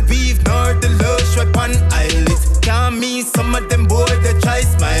 Me no weave nor the lush weapon eyelids. Can't mean some of them boys they try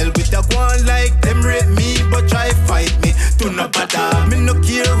smile with a one like them rate me but try fight me. Do not bother, me no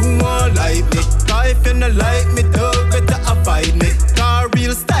care who won't like me. Cause if you no like me, dog, better avoid me. Cause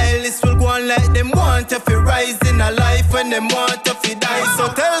real stylists will go on like them want to fi rise in a life when them want to fi die. So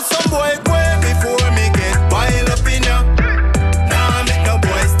tell some boy way before me get wild up in ya. Nah, make no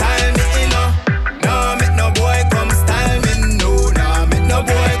boy style me in ya. Nah, make no boy come style me. No, nah, make no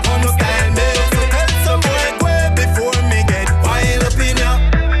boy come style me. So tell some boy way before me get wild up in ya.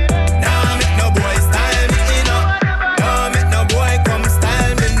 Nah, make no boy style me in ya. Nah, make no boy come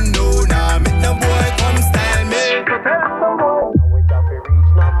style me. No, nah, make no boy come style me. So tell some boy. Now we have to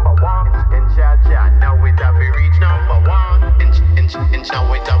reach number one. Now we have to reach number one. In Cha-Cha, now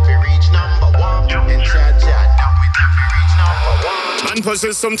we have to reach number one. Man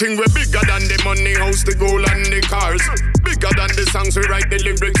possess something way bigger than the money, house, the gold and the cars. Bigger than the songs we write, the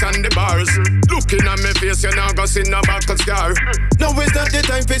lyrics and the bars. Looking at me face, you now go see no back of scar. Now is not the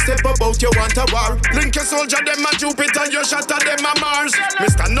time to step about, you want a war. Link your soldier, them a Jupiter, you shatter them a Mars. Me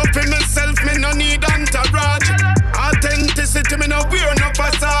stand up for myself, me no need entourage. Authenticity, me no wear no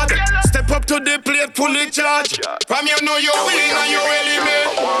facade. Step up to the plate, fully charged. From you know you winning and you really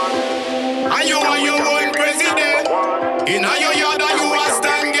made. And you are your own president. In your yard and you are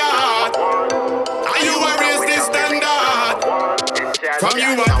stand guard. And you are raise the standard. From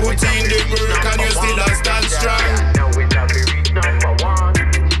you are put in the work and you still a stand strong.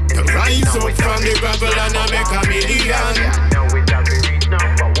 To rise up from the gravel and I make a million.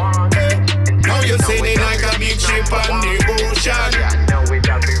 Now you're sailing like a big ship on the ocean.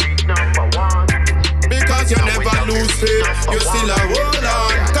 Because you never lose faith, you still a hold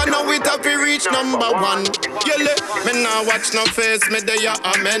on. Cause now we have to reach number one. You daily. Me nah watch no face, me there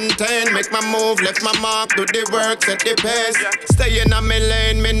I maintain. Make my move, left my mark, do the work, set the pace. Stay in a me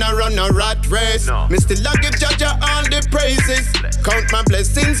lane, me nah run a rat race. Me still a give Jaja all the praises. Count my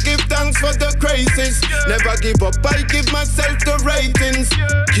blessings, give thanks for the crisis. Never give up, I give myself the ratings.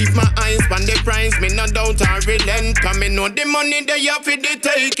 Keep my eyes on the prize, me no doubt or relent. Cause me know the money they have for the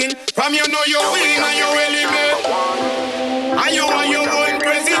taking. From you know you win and you elevate. And you are your own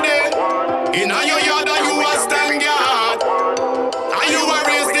president. In your yard and you a stand guard. And you a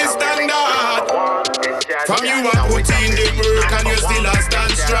raise the standard. From you a put in the work and you still a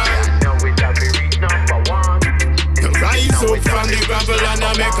stand strong. You rise up from the gravel and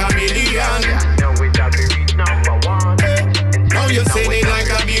I make a million. Now you're sailing like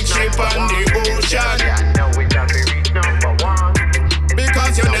a big ship on the ocean.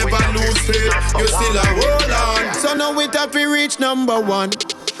 Because you never lose faith, you still a hold on. So now it have to reach number one.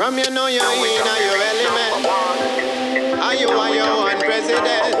 From you know you're in your element. Are you are your own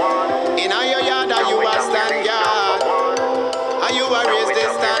president? In your yard are you a stand guard? Are you a raise the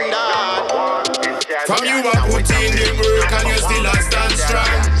standard? From you a put in the work and you still a stand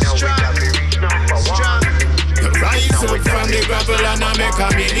strong. You rise up from the gravel and I make a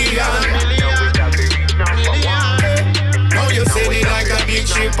million. Now you sailing like a big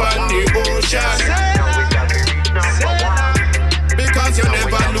ship on the ocean. Because you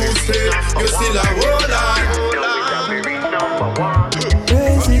never lose faith, you still a hold on.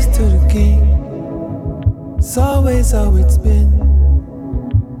 Praises to the King. It's always how it's been.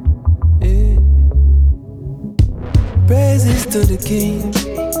 Yeah. Praises to the King.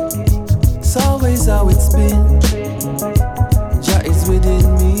 It's always how it's been. Jah is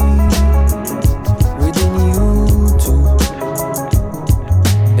within me, within you too.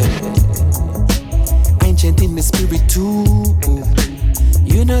 Yeah. Ancient in the spirit too.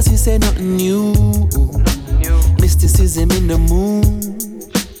 You know she say nothing new. Mysticism in the moon.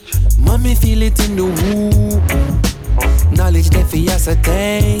 Mommy feel it in the womb. Knowledge that for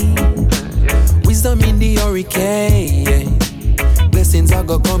ascertain. Wisdom in the hurricane. Blessings are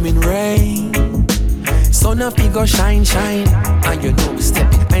gonna come in rain. Sun of go shine, shine. And you know we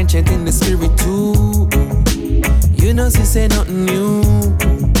step it. Ancient in the spirit too. You know she say nothing new.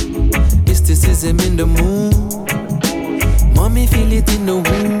 Mysticism in the moon. Mommy feel it in the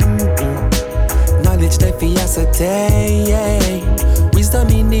womb. Knowledge that for ascertain. Wisdom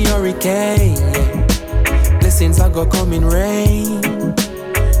in the hurricane. Blessings are gonna come in rain.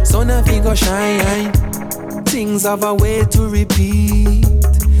 Sun of go shine. Things have a way to repeat.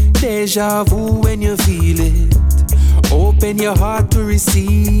 Deja vu when you feel it. Open your heart to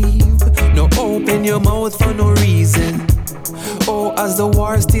receive. No open your mouth for no reason. Oh, as the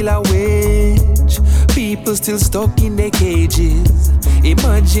war still a wage, people still stuck in their cages.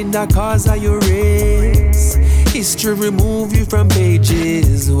 Imagine the cause of your race. History remove you from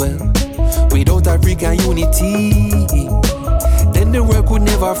pages. Well, without African unity, then the world could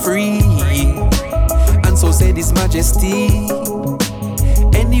never free. And so said His Majesty.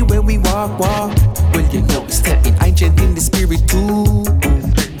 Anywhere we walk, well, you know, stepping ancient in the spirit too.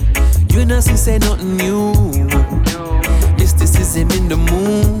 You know, she say nothing new. Mysticism in the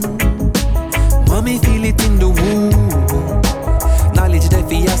moon. Mommy feel it in the womb. Knowledge that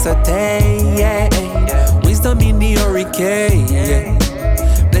we ascertain. Wisdom in the hurricane.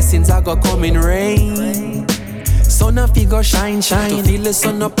 Blessings are gonna come in rain. Sun of go shine, shine. To feel the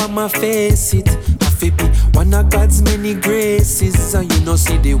sun up on my face, it have be one of God's many graces. And you know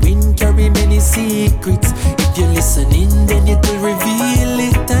see the wind carry many secrets. If you're listening, then it will reveal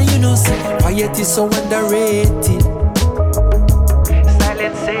it. And you know see quiet is so underrated.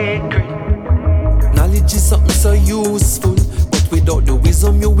 Silent sacred. Knowledge is something so useful, but without the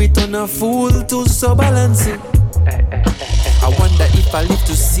wisdom you will turn a fool to so balance it. I wonder if I live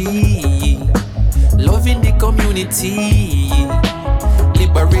to see love in the community,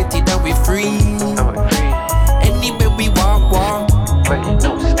 liberated and we free. Anywhere we walk,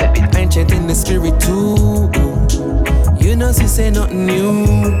 ancient in the spirit too. You know she say nothing new.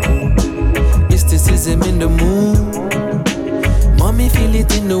 Mysticism in the moon. Mommy feel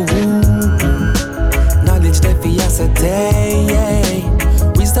it in the womb. Knowledge that we ascertain.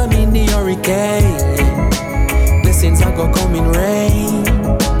 Wisdom in the hurricane. Blessings are gonna come in rain.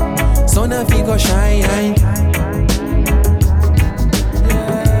 Sun of go shine.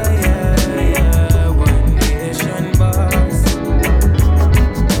 One nation boss.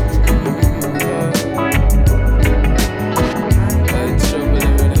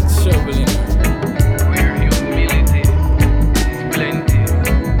 Troubling. Where humility is plenty,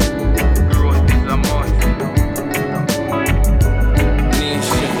 growth is a must.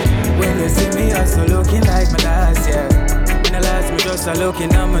 Nation. When you see me, also looking like my dad. just a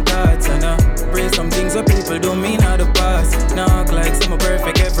looking at my thoughts and pray some things that people don't mean out the past. Knock like some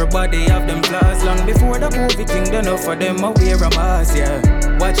perfect, everybody have them flaws. Long before the COVID thing done up for them, I wear a mask,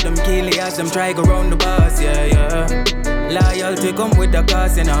 yeah. Watch them kill it as them try go round the bus, yeah, yeah. Loyalty come with the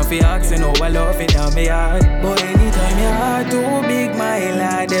cost, and I'm fi asking how I love it on me heart. But anytime your heart too big, my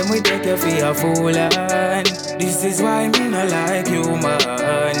lad, then we take you for a fool, and this is why me not like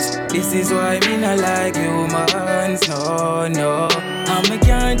humans. This is why me not like humans, no, no. And me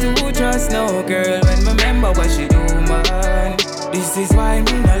can't do trust no girl when me remember what she do, man. This is why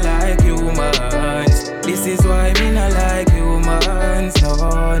me not like humans. This is why me not like humans,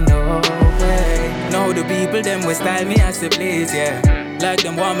 no, no way. Now the people them will style me as they please, yeah. Like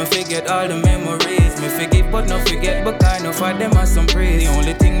them want me forget all the memories. Me forgive but not forget, but kind of for them as some praise. The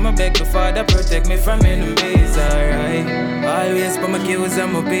only thing me beg the Father protect me from enemies, alright. Always put my kills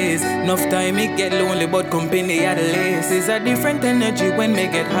and my base. Enough time me get lonely but company at the least. It's a different energy when me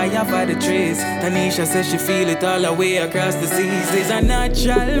get higher by the trees. Tanisha says she feel it all the way across the seas. It's a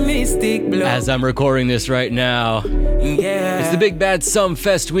natural mystic blow. As I'm recording this right now, yeah. It's the Big Bad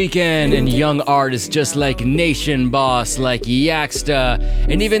Sumfest weekend, and young artists just like Nation Boss, like Yaksta,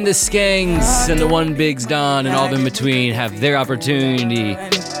 and even the Skanks and the One Bigs Don and all in between have their opportunity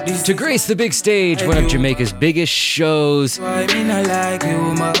to grace the big stage, one of Jamaica's biggest shows. Let's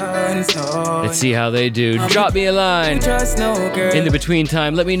see how they do. Drop me a line in the between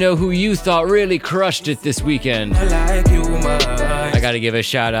time. Let me know who you thought really crushed it this weekend. I gotta give a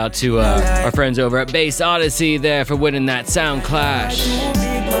shout out to our friends over at Bass Odyssey there for winning that Sound Clash.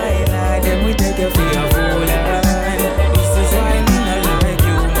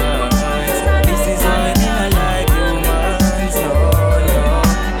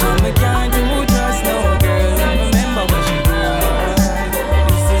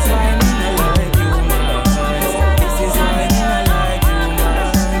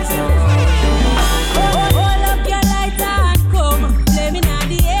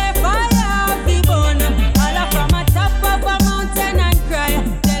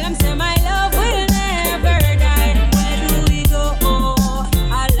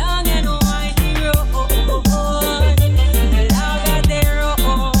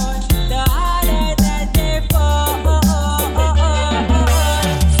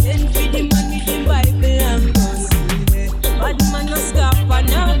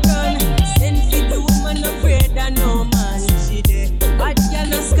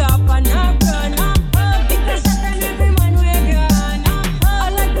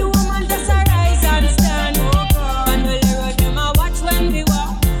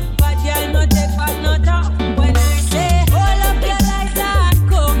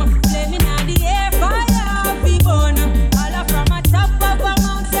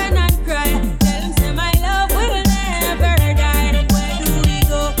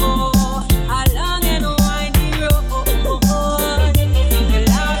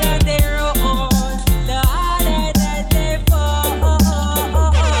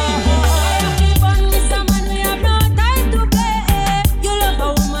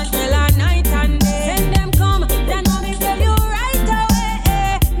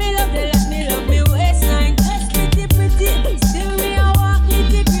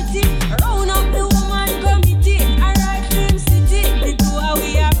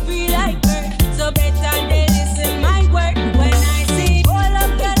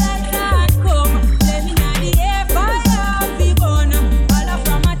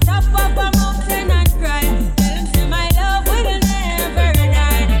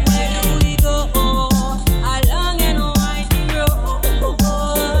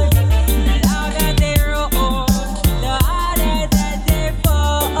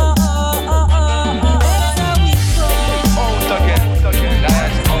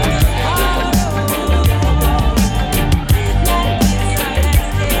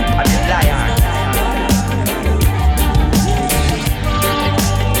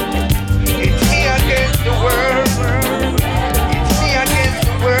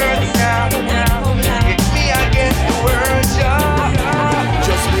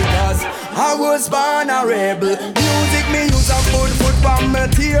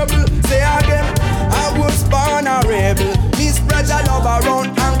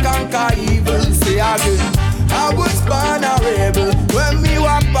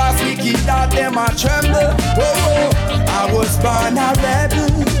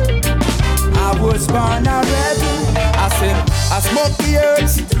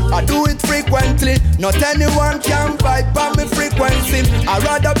 I do it frequently. Not anyone can vibe on me frequency. I'd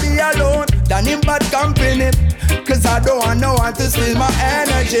rather be alone than in bad company. Cause I don't want no one to steal my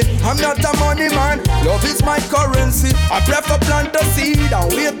energy. I'm not a money man, love is my currency. I prefer plant a seed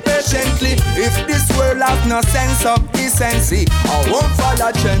and wait patiently. If this world has no sense of decency, I won't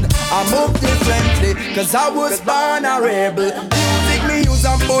follow trend, I move differently. Cause I was born a rebel. Music me use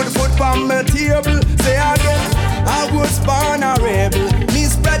and put food on my table. Say again, I was born a rebel. Me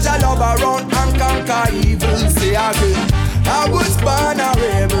spread your love around and conquer evil. Say again, I was born a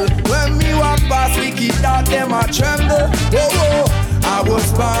rebel. When me walk past, we keep that them a tremble. Oh, I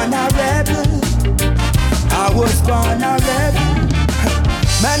was born a rebel. I was born a rebel.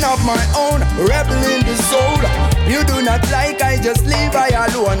 Man of my own, rebel in the soul. You do not like, I just leave I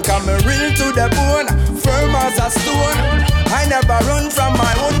alone. Come real to the bone, firm as a stone. I never run from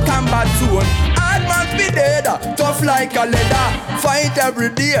my own combat zone. Hard man be dead, tough like a leather. Fight every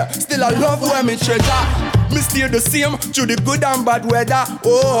day, still I love where me treasure. Me stay the same through the good and bad weather.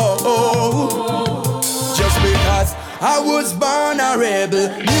 Oh. Just because I was born a rebel.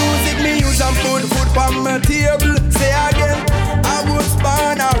 Music me use and put food on my table. Say again, I was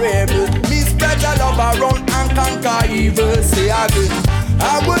born a rebel. Me spread your love around and conquer evil. Say again,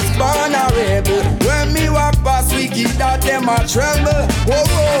 I was born a rebel. When me walk past, we keep that them a tremble.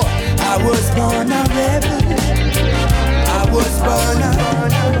 Oh, I was born a rebel. I was born a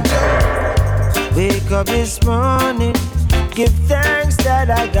rebel. Wake up this morning, give thanks that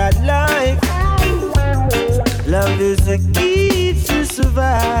I got life. Love is the key to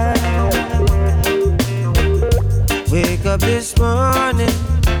survive. Wake up this morning,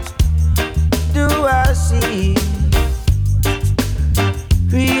 do I see?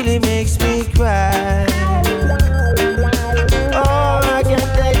 Really makes me cry. Oh, I can't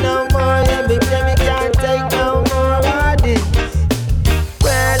take no more, yeah, big me can't take no more of this.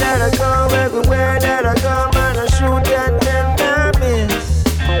 Where did I go, everywhere that I go, man, I shoot and then I miss.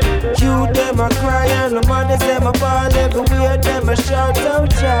 Shoot them, I cry, and the money say my ball, everywhere them I shout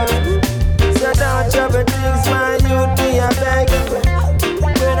out, shout. So don't trouble things, my youth, me I beg you.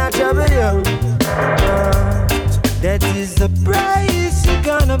 When I trouble you, that is the price you're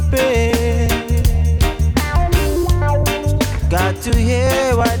gonna pay. Got to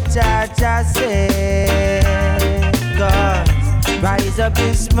hear what Cha-Cha say. Cause rise up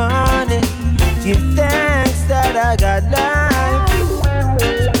this morning, give thanks that I got life.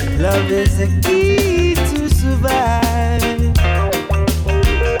 Love is the key to survive.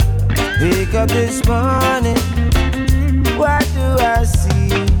 Wake up this morning, what do I see?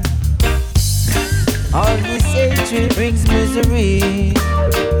 All this hatred brings misery.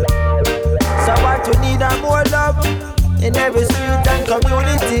 So what you need are more love in every street and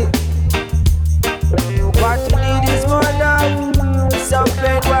community. What you need is more love. So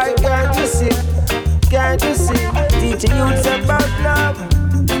plain, why can't you see? Can't you see? Teaching youths about love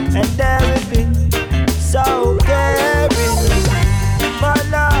and therapy. So caring, more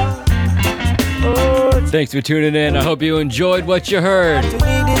love. Thanks for tuning in. I hope you enjoyed what you heard.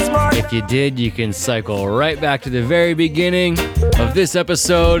 If you did, you can cycle right back to the very beginning of this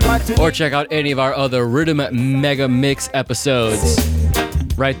episode or check out any of our other Rhythm Mega Mix episodes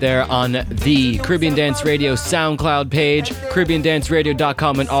right there on the Caribbean Dance Radio SoundCloud page,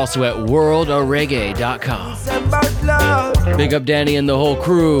 CaribbeanDanceRadio.com, and also at WorldOfReggae.com. Big up Danny and the whole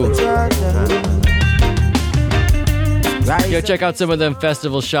crew. Yo, check out some of them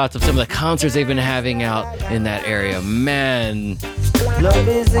festival shots of some of the concerts they've been having out in that area. Man,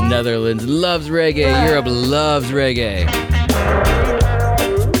 Netherlands loves reggae. Europe loves reggae.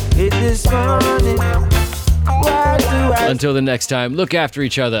 Until the next time, look after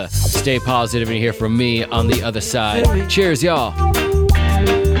each other. Stay positive and hear from me on the other side. Cheers, y'all.